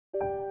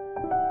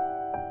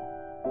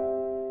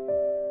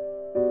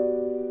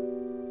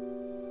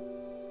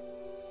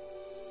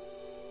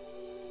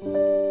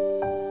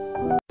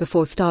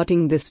Before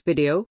starting this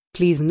video,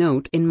 please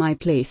note in my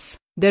place,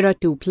 there are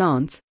two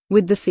plants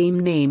with the same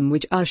name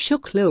which are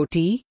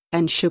Shookloti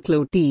and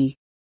Shukh-loti.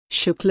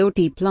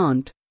 Shookloti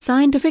plant,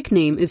 scientific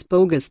name is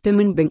Bogus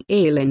Timinbing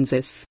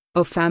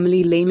of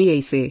family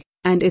Lamiaceae,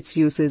 and its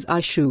uses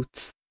are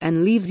shoots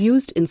and leaves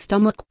used in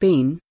stomach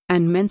pain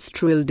and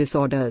menstrual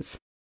disorders.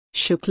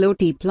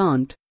 Shookloti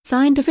plant,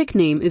 scientific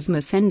name is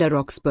Mussaenda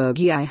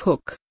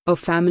Hook, of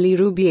family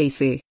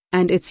Rubiaceae,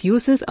 and its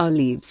uses are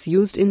leaves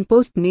used in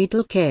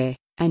postnatal care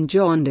and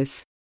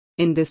jaundice.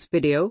 In this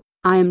video,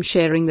 I am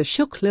sharing the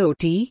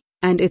Shookloti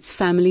and its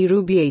family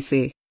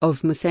Rubiaceae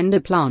of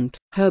Mussaenda plant.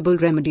 Herbal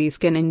remedies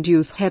can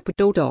induce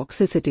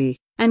hepatotoxicity,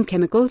 and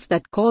chemicals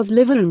that cause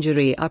liver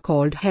injury are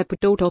called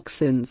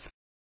hepatotoxins.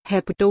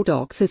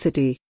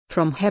 Hepatotoxicity,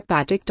 from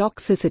hepatic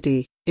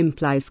toxicity,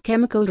 implies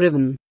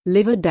chemical-driven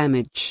liver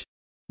damage.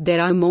 There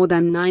are more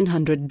than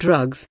 900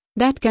 drugs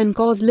that can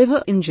cause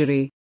liver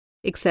injury.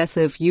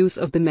 Excessive use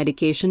of the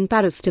medication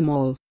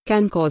paracetamol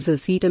can cause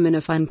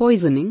acetaminophen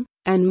poisoning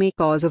and may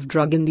cause of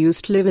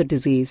drug-induced liver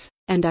disease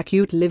and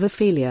acute liver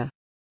failure.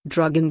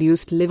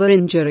 Drug-induced liver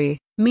injury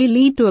may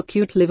lead to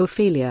acute liver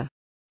failure.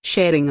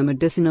 Sharing a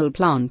medicinal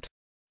plant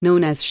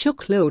known as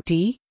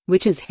Shookloti,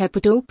 which is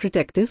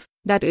hepatoprotective,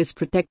 that is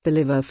protect the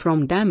liver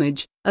from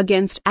damage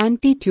against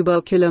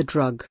anti-tubercular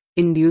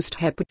drug-induced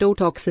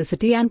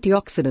hepatotoxicity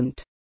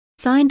antioxidant.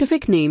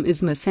 Scientific name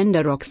is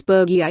Mussaenda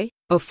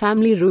of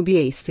family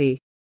Rubiaceae.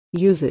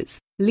 Uses: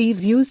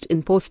 leaves used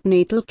in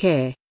postnatal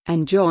care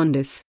and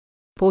jaundice.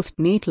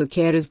 Postnatal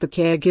care is the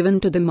care given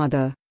to the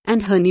mother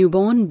and her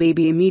newborn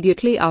baby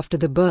immediately after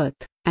the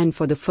birth and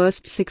for the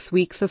first 6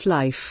 weeks of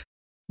life.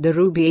 The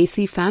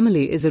Rubiaceae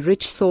family is a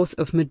rich source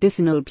of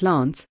medicinal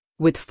plants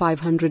with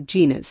 500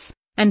 genus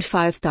and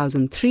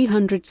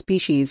 5,300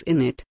 species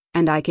in it,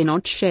 and I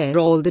cannot share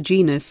all the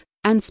genus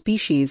and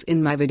species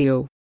in my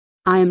video.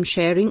 I am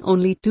sharing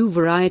only 2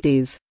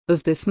 varieties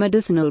of this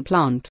medicinal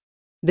plant.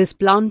 This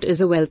plant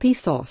is a wealthy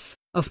source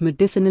of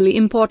medicinally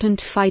important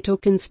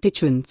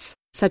phytoconstituents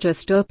such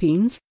as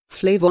terpenes,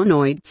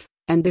 flavonoids,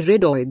 and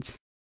iridoids.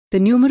 The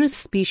numerous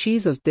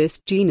species of this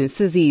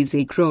genus is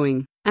easy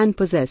growing and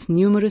possess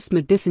numerous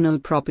medicinal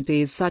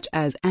properties such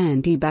as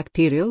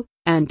antibacterial,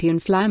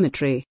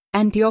 anti-inflammatory,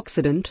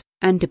 antioxidant,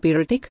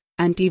 antipyretic,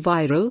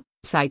 antiviral,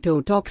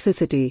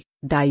 cytotoxicity,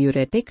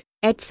 diuretic,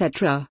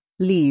 etc.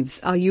 Leaves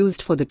are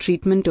used for the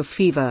treatment of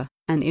fever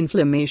and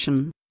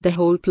inflammation. The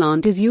whole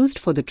plant is used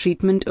for the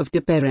treatment of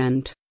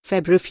diphtheria,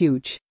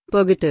 febrifuge,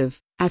 purgative,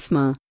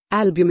 asthma,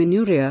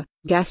 albuminuria,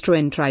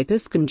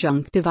 gastroenteritis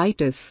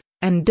conjunctivitis,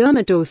 and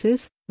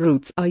dermatosis.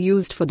 Roots are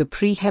used for the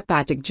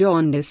prehepatic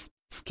jaundice,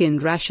 skin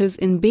rashes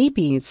in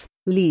babies.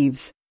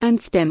 Leaves and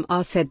stem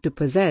are said to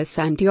possess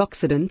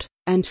antioxidant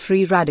and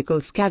free radical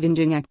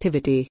scavenging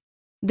activity.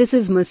 This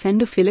is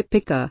Mussaenda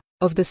philippica,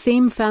 of the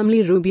same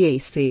family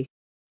Rubiaceae.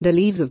 The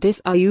leaves of this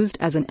are used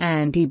as an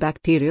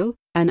antibacterial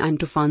and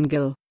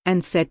antifungal,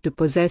 and said to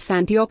possess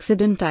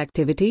antioxidant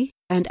activity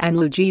and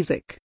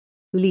analgesic.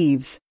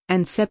 Leaves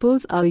and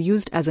sepals are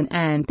used as an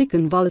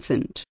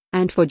anticonvulsant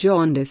and for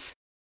jaundice.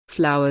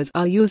 Flowers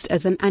are used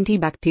as an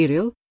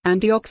antibacterial,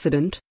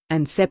 antioxidant,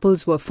 and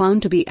sepals were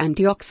found to be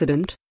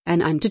antioxidant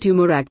and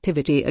antitumor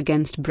activity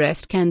against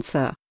breast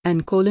cancer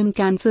and colon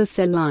cancer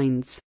cell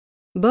lines.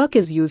 Bark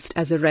is used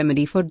as a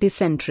remedy for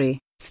dysentery,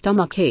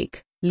 stomach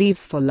ache,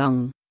 leaves for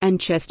lung and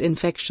chest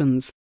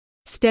infections.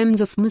 Stems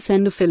of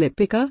Mussaenda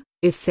philippica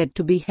is said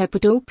to be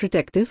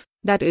hepatoprotective,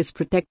 that is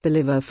protect the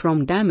liver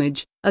from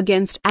damage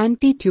against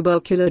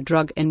anti-tubercular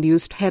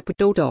drug-induced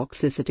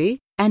hepatotoxicity,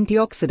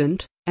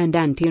 antioxidant, and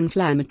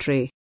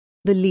anti-inflammatory.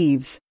 The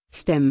leaves,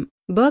 stem,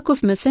 bark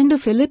of Mussaenda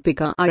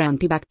philippica are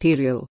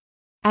antibacterial.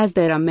 As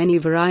there are many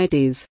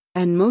varieties,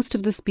 and most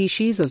of the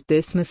species of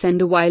this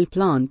Mussaenda wild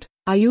plant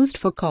are used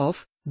for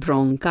cough,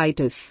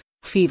 bronchitis,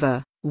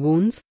 fever,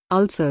 wounds,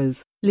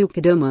 ulcers,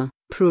 leukoderma,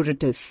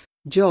 pruritus,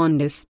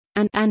 jaundice,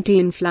 and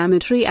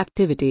anti-inflammatory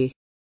activity.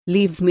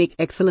 Leaves make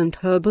excellent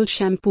herbal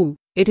shampoo.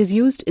 It is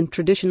used in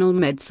traditional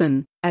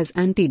medicine as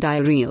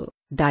antidiarrheal,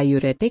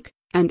 diuretic,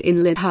 and in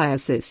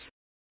lithiasis.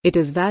 It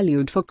is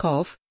valued for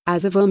cough,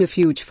 as a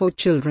vermifuge for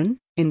children,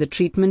 in the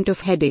treatment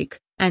of headache,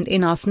 and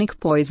in arsenic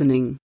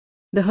poisoning.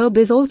 The herb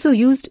is also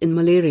used in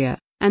malaria,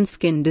 and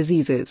skin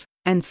diseases,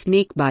 and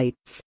snake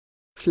bites.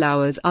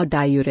 Flowers are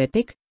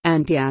diuretic,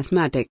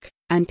 anti-asthmatic,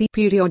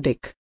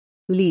 antiperiodic.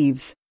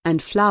 Leaves and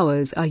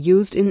flowers are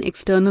used in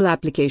external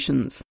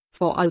applications,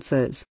 for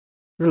ulcers.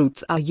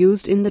 Roots are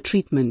used in the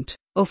treatment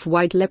of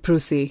white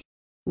leprosy.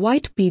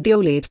 White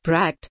pediolate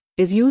bract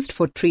is used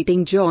for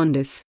treating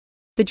jaundice.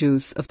 The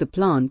juice of the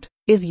plant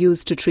is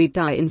used to treat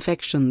eye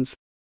infections.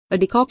 A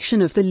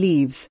decoction of the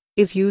leaves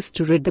is used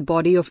to rid the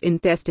body of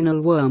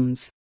intestinal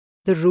worms.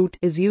 The root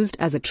is used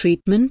as a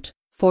treatment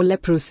for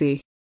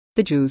leprosy.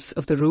 The juice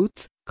of the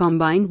roots,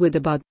 combined with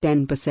about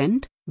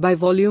 10% by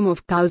volume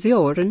of cow's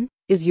urine,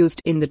 is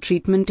used in the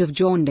treatment of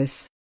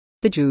jaundice.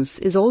 The juice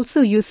is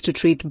also used to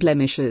treat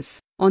blemishes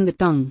on the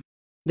tongue.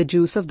 The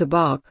juice of the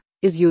bark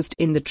is used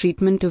in the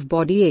treatment of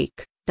body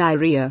ache,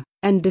 diarrhea,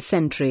 and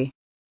dysentery.